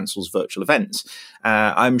disrupts or cancels virtual events.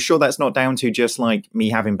 I'm sure that's not down to just like me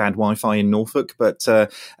having bad Wi-Fi in Norfolk, but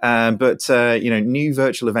new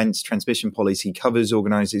virtual events transmission policy covers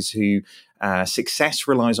organisers who success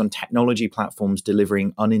relies on technology platforms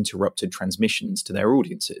delivering uninterrupted transmissions to their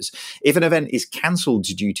audiences. If an event is cancelled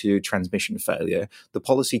due to transmission failure, the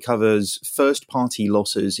policy covers first-party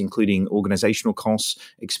losses, including organizational costs,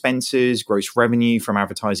 expenses, gross revenue from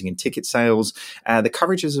advertising and ticket sales. The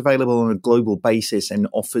coverage is available on a global basis and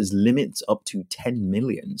offers limits up to 10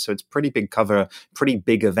 million. So it's pretty big cover, pretty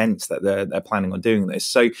big events that they're planning on doing this.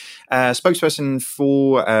 So spokesperson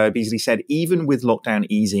for Beazley said, even with lockdown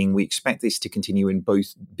easing, we expect this to continue in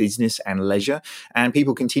both business and leisure, and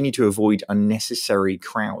people continue to avoid unnecessary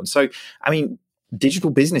crowds. So, I mean,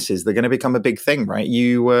 digital businesses, they're going to become a big thing, right?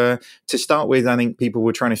 To start with, I think people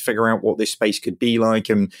were trying to figure out what this space could be like,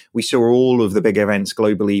 and we saw all of the big events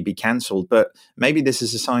globally be cancelled. But maybe this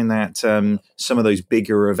is a sign that some of those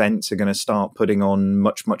bigger events are going to start putting on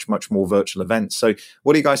much more virtual events. So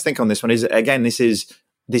what do you guys think on this one?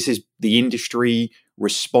 This is the industry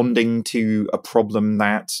responding to a problem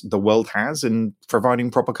that the world has and providing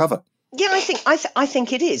proper cover. Yeah, I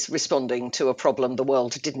think it is responding to a problem the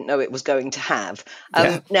world didn't know it was going to have.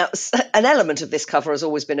 Now, an element of this cover has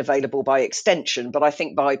always been available by extension, but I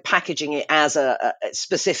think by packaging it as a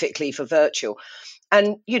specifically for virtual.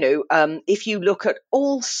 And, if you look at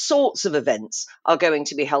all sorts of events are going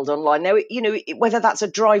to be held online now, whether that's a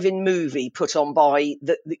drive-in movie put on by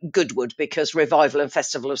the Goodwood because Revival and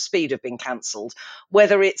Festival of Speed have been cancelled,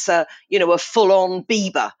 whether it's a full-on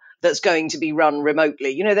Bieber that's going to be run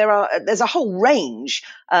remotely. There's a whole range.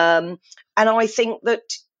 And I think that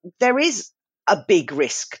there is a big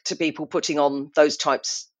risk to people putting on those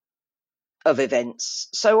types of events.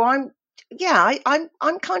 So I'm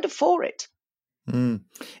kind of for it.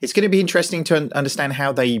 It's going to be interesting to understand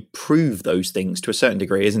how they prove those things to a certain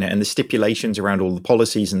degree, isn't it? And the stipulations around all the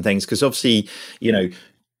policies and things, because obviously,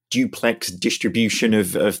 duplex distribution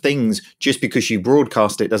of things, just because you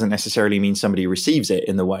broadcast it doesn't necessarily mean somebody receives it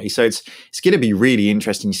in the way. So it's going to be really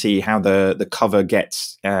interesting to see how the cover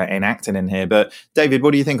gets enacted in here. But David,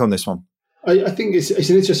 what do you think on this one? I think it's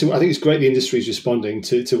an interesting. I think it's great the industry is responding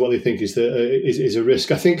to what they think is a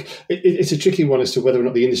risk. I think it's a tricky one as to whether or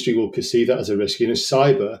not the industry will perceive that as a risk.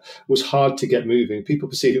 Cyber was hard to get moving. People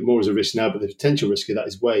perceive it more as a risk now, but the potential risk of that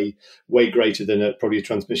is way greater than probably a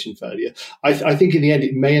transmission failure. I think in the end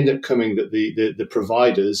it may end up coming that the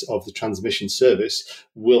providers of the transmission service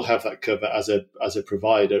will have that cover as a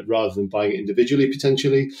provider rather than buying it individually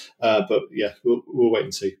potentially. But yeah, we'll wait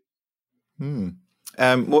and see.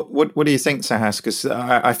 What do you think, Sahas? Because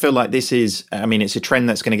I feel like this is, it's a trend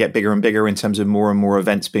that's going to get bigger and bigger in terms of more and more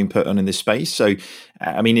events being put on in this space. So,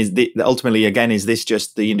 ultimately, again, is this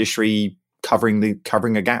just the industry covering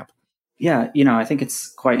a gap? Yeah, I think it's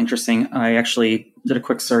quite interesting. I actually did a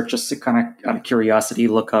quick search just to kind of, out of curiosity,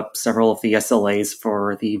 look up several of the SLAs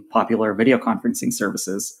for the popular video conferencing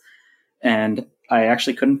services. And I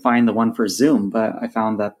actually couldn't find the one for Zoom, but I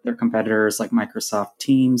found that their competitors like Microsoft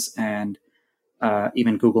Teams and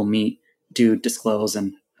even Google Meet do disclose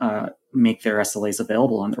and make their SLAs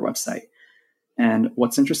available on their website. And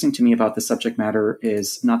what's interesting to me about this subject matter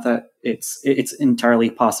is not that it's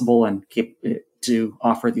entirely possible and to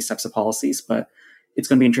offer these types of policies, but it's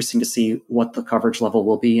going to be interesting to see what the coverage level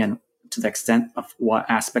will be and to the extent of what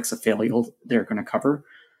aspects of failure they're going to cover.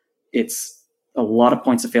 It's a lot of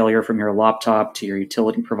points of failure from your laptop to your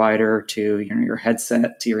utility provider to your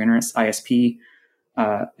headset to your internet ISP.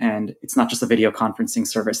 And it's not just a video conferencing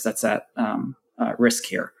service that's at risk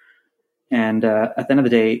here. And at the end of the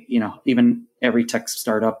day, even every tech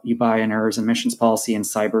startup, you buy an errors and omissions policy in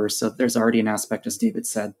cyber. So there's already an aspect, as David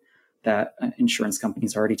said, that insurance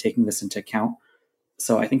companies are already taking this into account.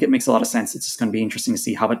 So I think it makes a lot of sense. It's just going to be interesting to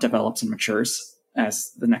see how it develops and matures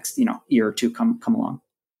as the next year or two come along.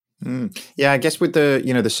 Yeah, I guess with the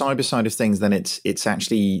the cyber side of things, then it's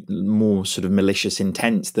actually more sort of malicious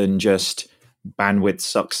intent than just bandwidth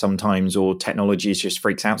sucks sometimes or technology just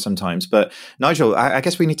freaks out sometimes. But Nigel, I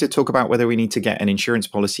guess we need to talk about whether we need to get an insurance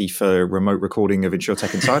policy for remote recording of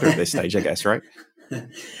InsurTech Insider at this stage, I guess, right?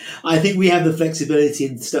 I think we have the flexibility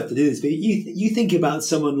and stuff to do this. But you think about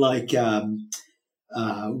someone like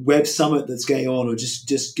Web Summit that's going on, or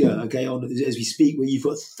just going on as we speak, where you've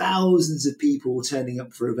got thousands of people turning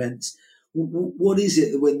up for events. What is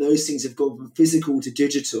it that when those things have gone from physical to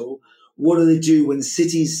digital, what do they do when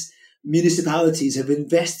cities, municipalities have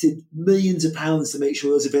invested millions of pounds to make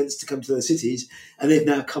sure those events to come to those cities, and they've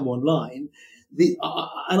now come online?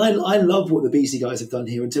 I love what the Beasley guys have done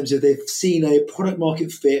here in terms of they've seen a product market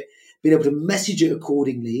fit, been able to message it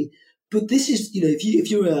accordingly. But this is, if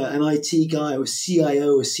you're an IT guy or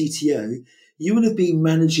CIO or CTO, you would have been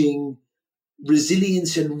managing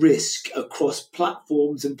resilience and risk across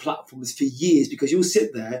platforms for years, because you'll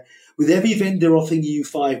sit there with every vendor offering you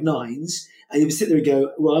 5 nines, and you'll sit there and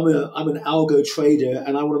go, well, I'm an algo trader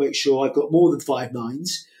and I want to make sure I've got more than 5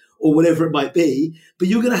 nines or whatever it might be. But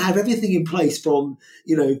you're going to have everything in place from,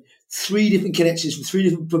 3 different connections from 3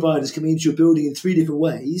 different providers coming into your building in 3 different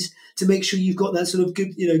ways to make sure you've got that sort of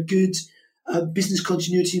good, good business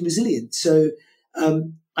continuity and resilience. So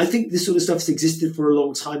I think this sort of stuff's existed for a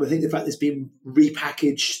long time. I think the fact that it's been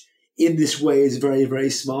repackaged in this way is very, very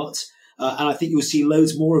smart. And I think you'll see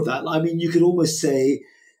loads more of that. I mean, you could almost say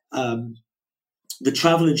the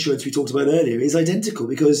travel insurance we talked about earlier is identical,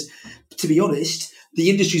 because, to be honest, the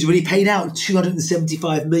industry's already paid out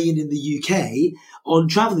 275 million in the UK on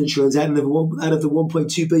travel insurance out of the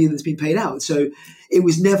 1.2 billion that's been paid out. So it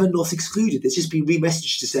was never not excluded. It's just been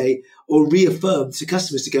remessaged to say, or reaffirmed to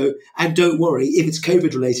customers to go, and don't worry, if it's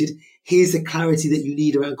COVID related, here's the clarity that you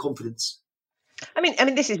need around confidence. I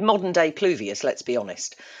mean, this is modern day Pluvius, let's be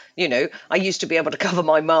honest. I used to be able to cover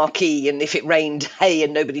my marquee, and if it rained, hey,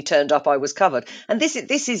 and nobody turned up, I was covered. And this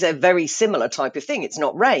is a very similar type of thing. It's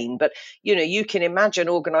not rain, but, you can imagine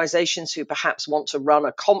organizations who perhaps want to run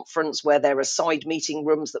a conference where there are side meeting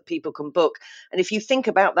rooms that people can book. And if you think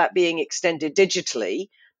about that being extended digitally,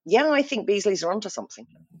 yeah, I think Beasley's are onto something.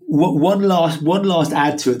 One last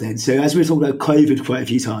add to it then. So as we were talking about COVID quite a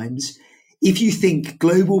few times, if you think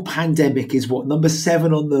global pandemic is number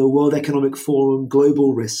 7 on the World Economic Forum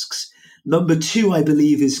global risks, number 2, I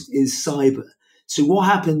believe, is cyber. So what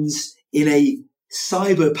happens in a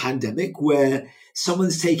cyber pandemic where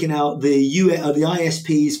someone's taken out the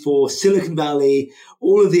ISPs for Silicon Valley,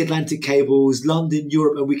 all of the Atlantic cables, London,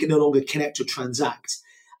 Europe, and we can no longer connect or transact?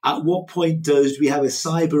 At what point do we have a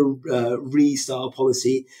cyber re-style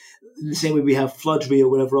policy, in the same way we have flood re or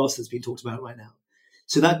whatever else that's been talked about right now?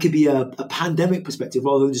 So that could be a pandemic perspective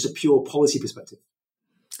rather than just a pure policy perspective.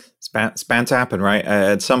 It's bound to happen, right?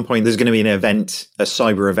 At some point, there's going to be an event, a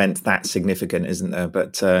cyber event that's significant, isn't there?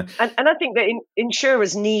 But and I think that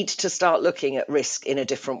insurers need to start looking at risk in a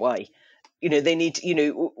different way. they need,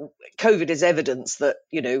 COVID is evidence that,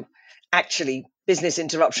 actually business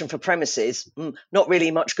interruption for premises, not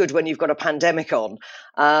really much good when you've got a pandemic on.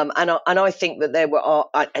 And I think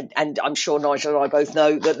that and I'm sure Nigel and I both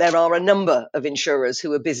know that there are a number of insurers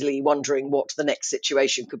who are busily wondering what the next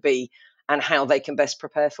situation could be and how they can best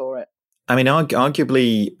prepare for it. I mean,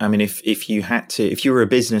 arguably, if you were a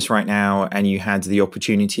business right now and you had the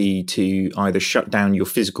opportunity to either shut down your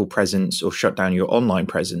physical presence or shut down your online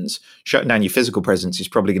presence, shutting down your physical presence is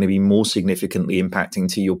probably going to be more significantly impacting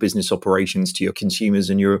to your business operations, to your consumers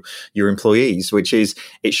and your employees,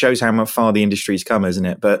 it shows how far the industry's come, isn't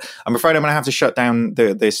it? But I'm afraid I'm going to have to shut down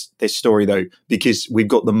this story though, because we've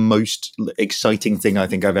got the most exciting thing I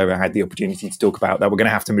think I've ever had the opportunity to talk about that we're going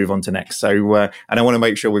to have to move on to next. So, and I want to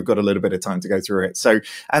make sure we've got a little bit of time to go through it. So,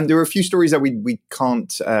 and there are a few stories that we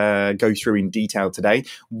can't go through in detail today.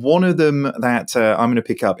 One of them that I'm going to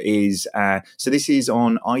pick up is, so this is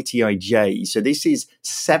on ITIJ. So this is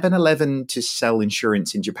 7-Eleven to sell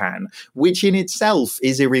insurance in Japan, which in itself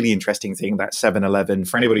is a really interesting thing, that 7-Eleven,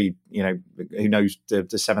 for anybody, who knows the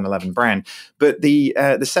 7-Eleven brand. But the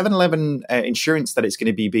 7-Eleven insurance that it's going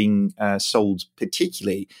to be being sold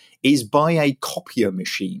particularly is by a copier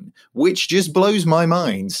machine, which just blows my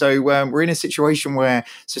mind. So we're in a situation where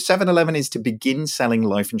 7-Eleven is to begin selling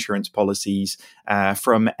life insurance policies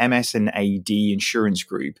from MS&AD Insurance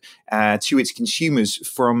Group to its consumers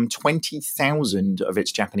from 20,000 of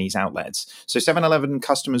its Japanese outlets. So 7-Eleven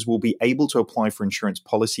customers will be able to apply for insurance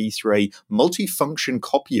policy through a multifunction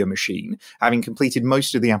copier machine, having completed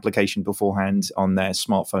most of the application beforehand on their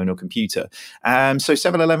smartphone or computer. So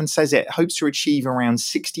 7-Eleven says it hopes to achieve around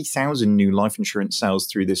 60,000 new life insurance sales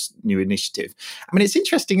through this new initiative. I mean, it's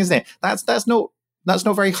interesting, isn't it? That's not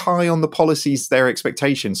very high on the policies, their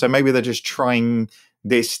expectation. So maybe they're just trying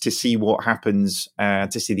this to see what happens,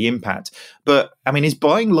 to see the impact. But I mean, is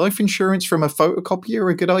buying life insurance from a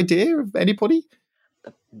photocopier a good idea? Anybody?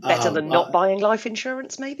 Better than not buying life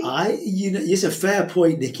insurance, maybe? It's a fair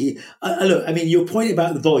point, Nikki. Look, I mean, your point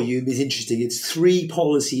about the volume is interesting. It's 3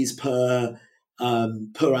 policies per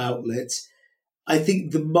outlet. I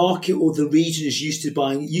think the market or the region is used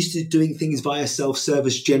to doing things via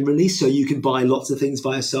self-service generally, so you can buy lots of things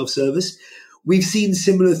via self-service. We've seen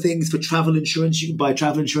similar things for travel insurance. You can buy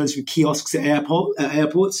travel insurance from kiosks at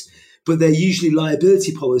airports, but they're usually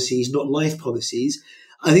liability policies, not life policies.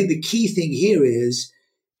 I think the key thing here is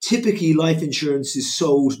typically life insurance is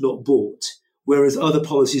sold, not bought, whereas other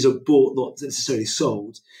policies are bought, not necessarily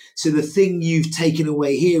sold. So the thing you've taken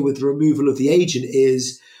away here with the removal of the agent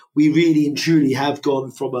is we really and truly have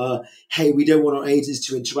gone from hey, we don't want our agents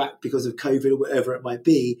to interact because of COVID or whatever it might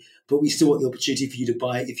be, but we still want the opportunity for you to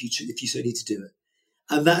buy it if you so need to do it.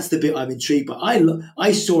 And that's the bit I'm intrigued by.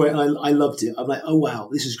 I saw it and I loved it. I'm like, oh, wow,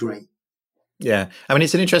 this is great. Yeah. I mean,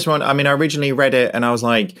 it's an interesting one. I mean, I originally read it and I was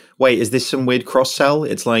like, wait, is this some weird cross sell?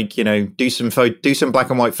 It's like, do some black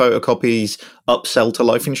and white photocopies, upsell to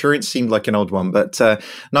life insurance. Seemed like an odd one. But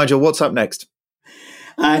Nigel, what's up next?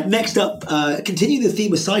 Next up, continuing the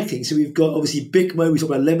theme of cycling. So we've got obviously Bicmo, we talk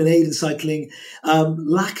about Lemonade and cycling.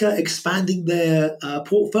 Laka expanding their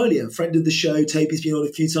portfolio. Friend of the show, Toby's been on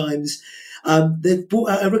a few times. They've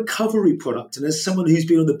bought out a recovery product. And as someone who's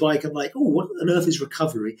been on the bike, I'm like, oh, what on earth is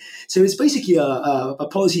recovery? So it's basically a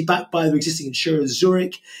policy backed by the existing insurer,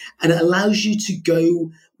 Zurich, and it allows you to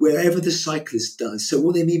go wherever the cyclist does. So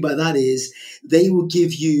what they mean by that is they will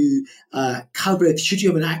give you cover. Should you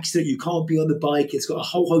have an accident, you can't be on the bike. It's got a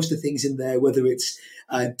whole host of things in there, whether it's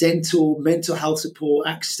dental, mental health support,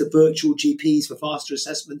 access to virtual GPs for faster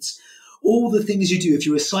assessments, all the things you do. If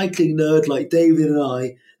you're a cycling nerd like David and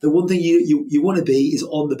I, the one thing you want to be is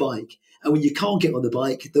on the bike. And when you can't get on the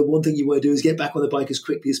bike, the one thing you want to do is get back on the bike as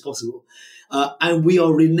quickly as possible. And we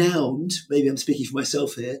are renowned, maybe I'm speaking for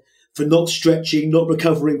myself here, for not stretching, not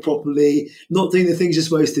recovering properly, not doing the things you're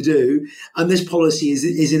supposed to do. And this policy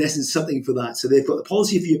is in essence something for that. So they've got the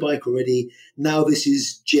policy for your bike already. Now this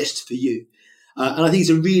is just for you. And I think it's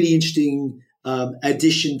a really interesting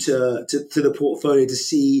addition to the portfolio to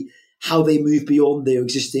see how they move beyond their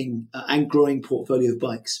existing and growing portfolio of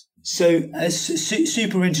bikes. So a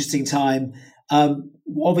super interesting time.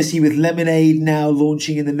 Obviously with Lemonade now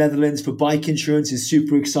launching in the Netherlands for bike insurance is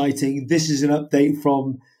super exciting. This is an update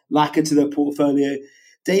from Laka to their portfolio.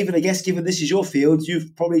 David, I guess given this is your field,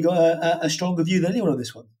 you've probably got a stronger view than anyone on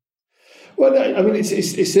this one. Well, I mean,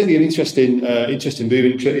 it's certainly an interesting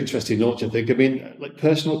move, interesting launch, I think. I mean, like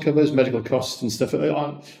personal covers, medical costs and stuff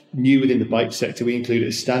aren't new within the bike sector. We include it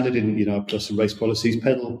as standard in, our plus and race policies.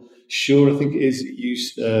 Pedal, sure, I think it is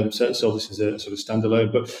used, so this is a sort of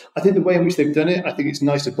standalone. But I think the way in which they've done it, I think it's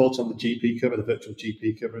nice to bolt on the GP cover, the virtual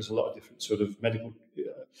GP cover. There's a lot of different sort of medical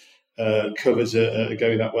covers are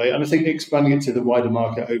going that way. And I think expanding it to the wider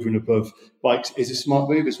market over and above bikes is a smart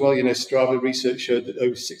move as well. Strava research showed that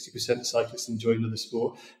over 60% of cyclists enjoy another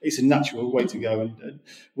sport. It's a natural way to go, and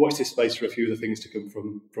watch this space for a few of the things to come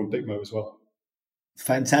from BigMo as well.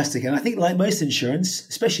 Fantastic. And I think, like most insurance,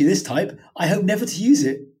 especially this type, I hope never to use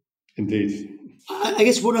it. Indeed. I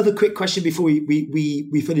guess one other quick question before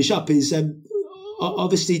we finish up is,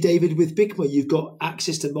 obviously, David, with BigMo, you've got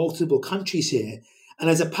access to multiple countries here. And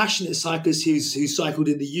as a passionate cyclist who's cycled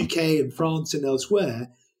in the UK and France and elsewhere,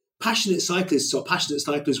 passionate cyclists are passionate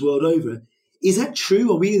cyclists world over. Is that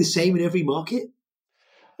true? Are we the same in every market?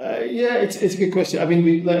 Yeah, it's a good question. I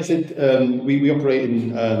mean, like I said, we operate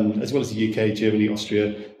in, as well as the UK, Germany,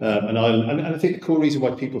 Austria, and Ireland. And I think the core reason why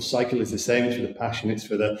people cycle is the same. It's for the passion, it's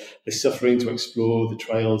for the suffering to explore the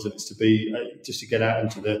trails, and it's to be just to get out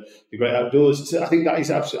into the great outdoors. So I think that is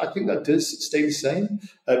absolutely. I think that does stay the same.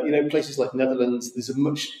 Places like Netherlands, there's a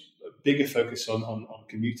much bigger focus on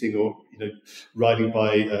commuting or riding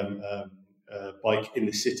by. Bike in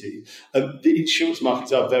the city. The insurance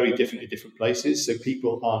markets are very different in different places, so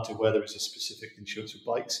people aren't aware there is a specific insurance for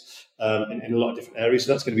bikes in a lot of different areas.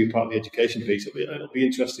 So that's going to be part of the education piece. It'll be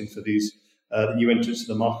interesting for these the new entrants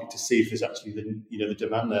to the market to see if there's actually the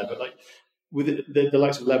demand there. But like with the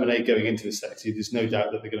likes of Lemonade going into the sector, there's no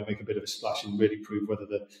doubt that they're going to make a bit of a splash and really prove whether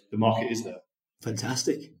the market is there.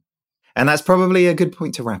 Fantastic. And that's probably a good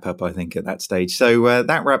point to wrap up, I think, at that stage. So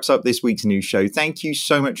that wraps up this week's news show. Thank you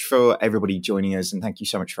so much for everybody joining us, and thank you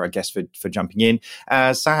so much for our guests for jumping in.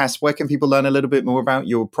 Sahas, where can people learn a little bit more about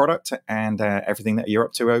your product and everything that you're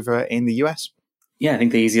up to over in the US? Yeah, I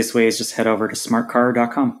think the easiest way is just head over to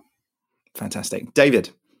smartcar.com. Fantastic. David?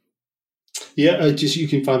 Yeah, you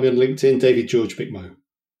can find me on LinkedIn, David George BigMo.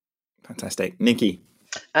 Fantastic. Nikki?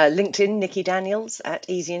 LinkedIn, Nikki Daniels at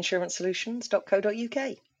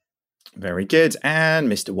easyinsuranceSolutions.co.uk. Very good.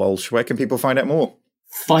 And Mr. Walsh, where can people find out more?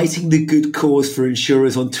 Fighting the good cause for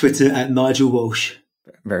insurers on Twitter at Nigel Walsh.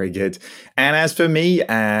 Very good. And as for me,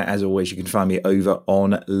 as always, you can find me over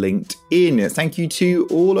on LinkedIn. Thank you to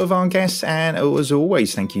all of our guests. And as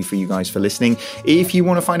always, thank you for you guys for listening. If you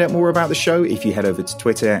want to find out more about the show, if you head over to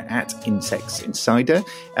Twitter at Insects Insider.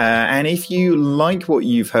 And if you like what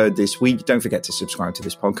you've heard this week, don't forget to subscribe to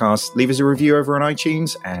this podcast. Leave us a review over on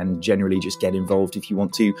iTunes, and generally just get involved if you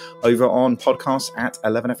want to over on podcasts at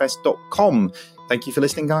 11fs.com. Thank you for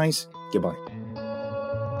listening, guys. Goodbye.